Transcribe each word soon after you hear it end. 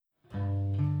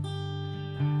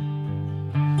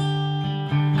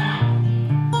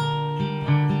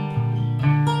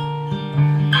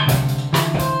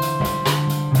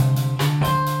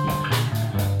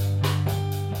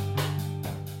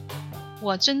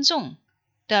我尊重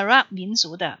Darak 民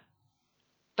族的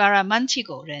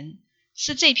Baramantigo 人，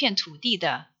是这片土地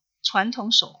的传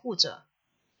统守护者，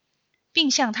并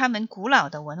向他们古老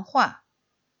的文化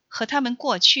和他们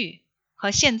过去和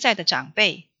现在的长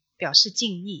辈表示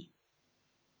敬意。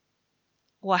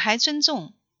我还尊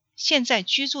重现在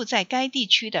居住在该地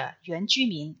区的原居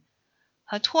民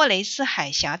和托雷斯海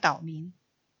峡岛民。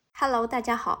Hello， 大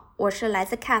家好，我是来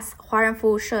自 CAS 华人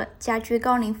服务社家居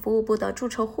高龄服务部的注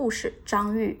册护士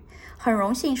张玉，很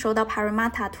荣幸收到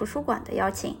Parramatta 图书馆的邀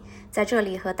请，在这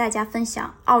里和大家分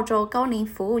享澳洲高龄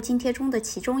服务津贴中的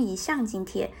其中一项津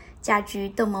贴——家居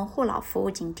登门护老服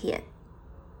务津贴。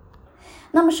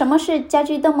那么什么是家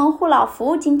居登门护老服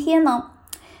务津贴呢？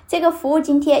这个服务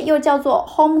津贴又叫做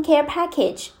Home Care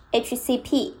Package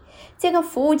HCP， 这个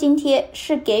服务津贴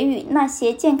是给予那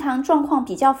些健康状况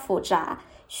比较复杂，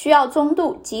需要中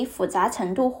度及复杂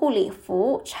程度护理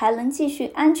服务才能继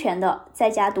续安全的在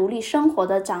家独立生活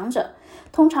的长者。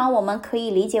通常我们可以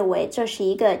理解为这是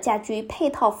一个家居配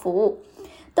套服务。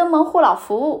登门护老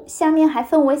服务下面还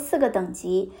分为4个等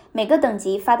级，每个等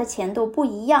级发的钱都不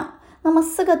一样。那么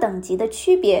4个等级的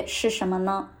区别是什么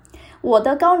呢？我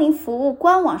的高龄服务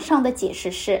官网上的解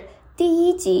释是，第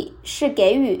一级是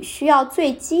给予需要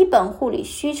最基本护理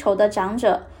需求的长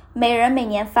者，每人每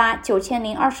年发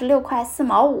9026块4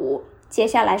毛5。接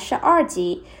下来是2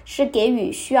级，是给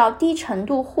予需要低程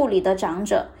度护理的长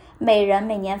者，每人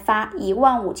每年发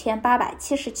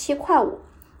15877块5。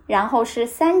然后是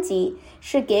3级，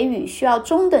是给予需要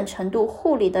中等程度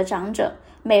护理的长者，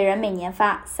每人每年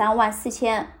发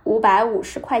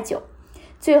34550块9。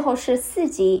最后是4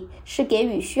级，是给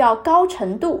予需要高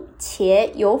程度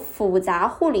且有复杂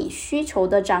护理需求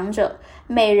的长者，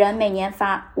每人每年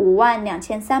发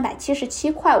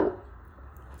52377块5。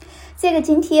这个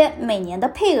津贴每年的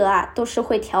配额都是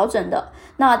会调整的，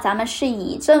那咱们是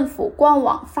以政府官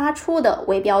网发出的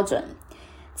为标准。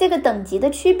这个等级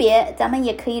的区别，咱们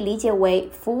也可以理解为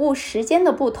服务时间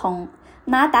的不同。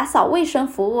拿打扫卫生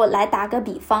服务来打个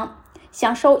比方，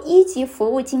享受1级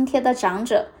服务津贴的长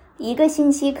者，1个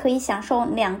星期可以享受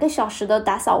2个小时的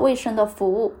打扫卫生的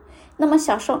服务，那么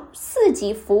享受4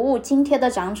级服务津贴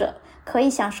的长者可以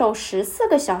享受14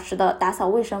个小时的打扫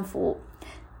卫生服务。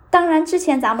当然之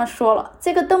前咱们说了，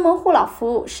这个登门护老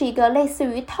服务是一个类似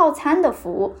于套餐的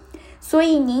服务，所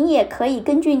以您也可以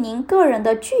根据您个人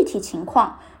的具体情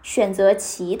况选择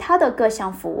其他的各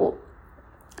项服务。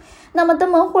那么登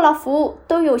门护老服务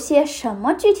都有些什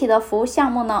么具体的服务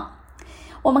项目呢？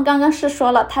我们刚刚是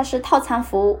说了，它是套餐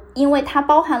服务，因为它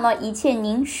包含了一切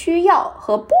您需要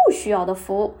和不需要的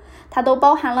服务，它都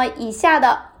包含了以下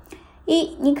的：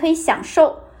一，你可以享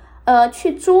受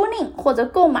去租赁或者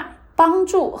购买帮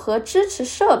助和支持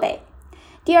设备。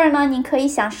第二呢，你可以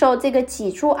享受这个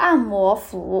脊柱按摩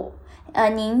服务，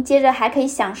您接着还可以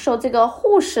享受这个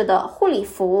护士的护理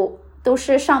服务，都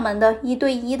是上门的1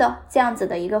对1的这样子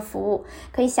的一个服务，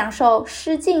可以享受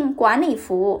失禁管理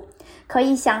服务，可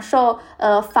以享受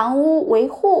房屋维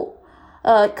护，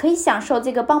可以享受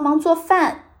这个帮忙做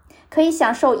饭，可以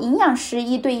享受营养师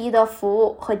1对1的服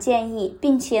务和建议，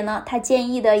并且呢，他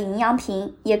建议的营养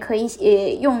品也可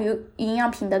以用于营养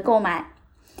品的购买。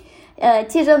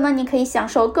接着呢，你可以享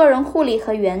受个人护理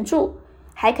和援助，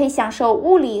还可以享受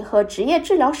物理和职业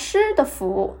治疗师的服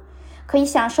务，可以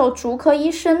享受足科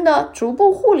医生的足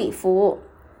部护理服务，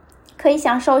可以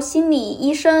享受心理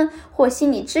医生或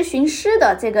心理咨询师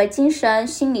的这个精神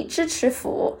心理支持服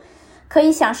务，可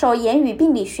以享受言语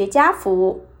病理学家服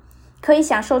务，可以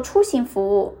享受出行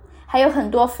服务，还有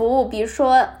很多服务，比如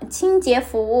说清洁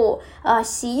服务、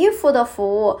洗衣服的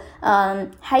服务，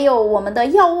还有我们的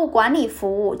药物管理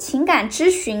服务、情感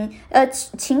咨询、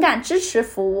情感支持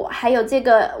服务，还有这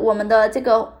个我们的这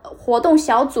个活动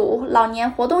小组、老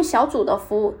年活动小组的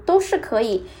服务，都是可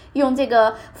以用这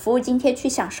个服务津贴去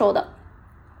享受的。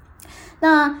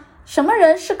那什么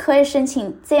人是可以申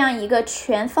请这样一个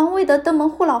全方位的登门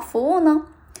护老服务呢？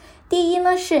第一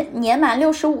呢，是年满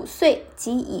65岁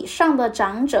及以上的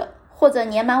长者，或者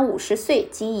年满50岁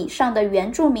及以上的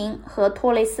原住民和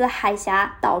托雷斯海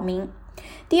峡岛民。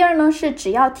第二呢，是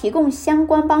只要提供相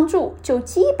关帮助，就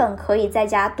基本可以在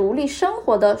家独立生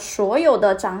活的所有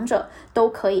的长者都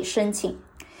可以申请。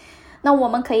那我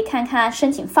们可以看看申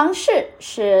请方式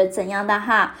是怎样的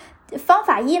哈。方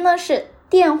法一呢，是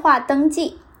电话登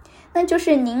记，那就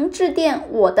是您致电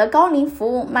我的高龄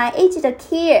服务 My Aged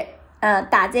Care，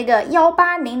打这个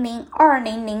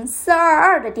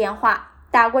1800-200-422的电话，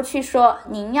打过去说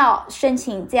您要申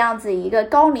请这样子一个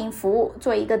高龄服务，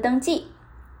做一个登记。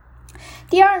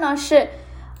第二呢，是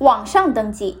网上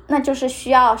登记，那就是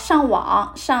需要上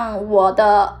网，上我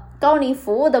的高龄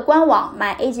服务的官网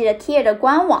MyAgedCare 的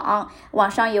官网，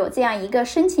网上有这样一个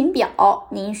申请表，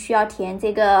您需要填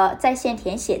这个在线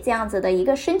填写这样子的一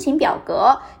个申请表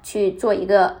格去做一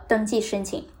个登记申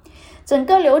请。整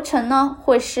个流程呢，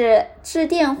会是致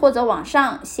电或者网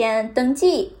上先登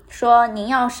记，说您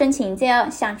要申请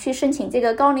想去申请这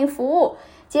个高龄服务，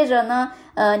接着呢，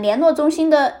联络中心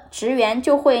的职员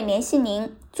就会联系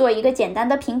您做一个简单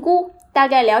的评估，大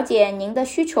概了解您的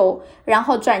需求，然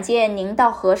后转介您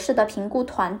到合适的评估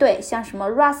团队，像什么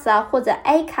RAS 啊或者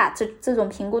ACA 这种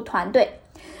评估团队。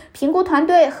评估团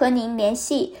队和您联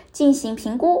系进行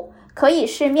评估，可以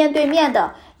是面对面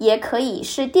的，也可以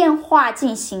是电话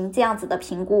进行这样子的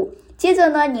评估。接着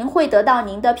呢，您会得到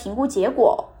您的评估结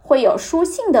果，会有书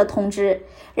信的通知，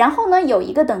然后呢有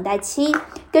一个等待期，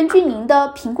根据您的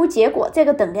评估结果，这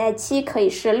个等待期可以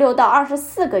是6到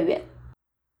24个月。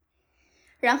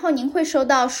然后您会收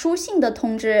到书信的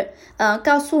通知，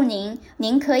告诉您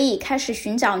可以开始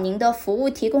寻找您的服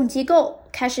务提供机构，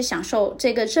开始享受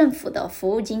这个政府的服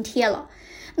务津贴了。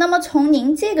那么从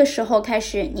您这个时候开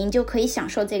始，您就可以享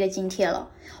受这个津贴了。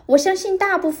我相信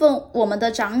大部分我们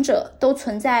的长者都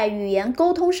存在语言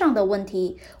沟通上的问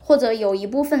题，或者有一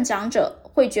部分长者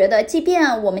会觉得，即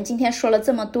便我们今天说了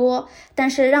这么多，但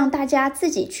是让大家自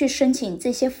己去申请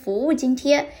这些服务津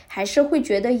贴，还是会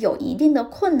觉得有一定的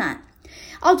困难。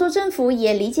澳洲政府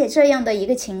也理解这样的一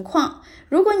个情况，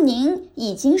如果您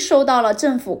已经收到了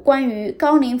政府关于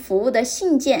高龄服务的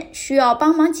信件，需要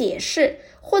帮忙解释，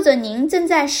或者您正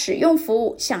在使用服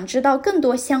务，想知道更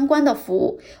多相关的服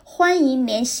务，欢迎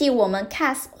联系我们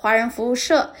CAS 华人服务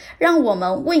社，让我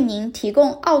们为您提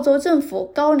供澳洲政府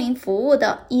高龄服务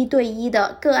的1对1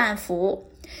的个案服务。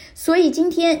所以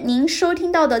今天您收听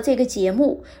到的这个节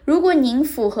目，如果您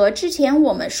符合之前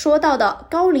我们说到的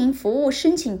高龄服务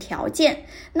申请条件，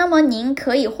那么您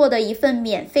可以获得一份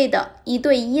免费的1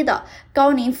对1的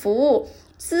高龄服务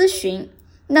咨询。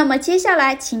那么接下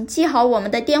来请记好我们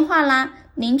的电话啦，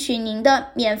领取您的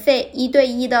免费1对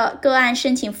1的个案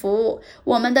申请服务。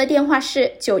我们的电话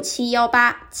是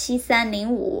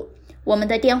97187305，我们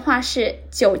的电话是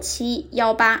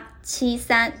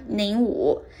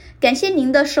97187305。感谢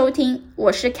您的收听，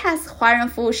我是 CAS 华人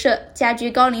服务社家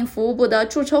居高龄服务部的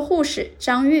注册护士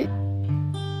张玉。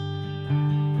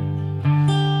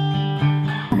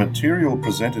The material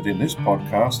presented in this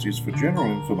podcast is for general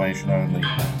information only.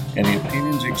 Any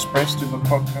opinions expressed in the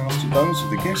podcast are those of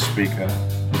the guest speaker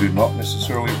and do not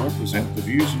necessarily represent the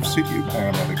views of City of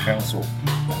Parramatta Council.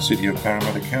 City of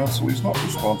Parramatta Council is not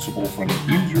responsible for any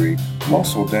injury,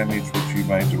 loss or damage which you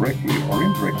may directly or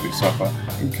indirectly suffer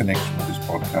in connection with this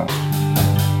podcast.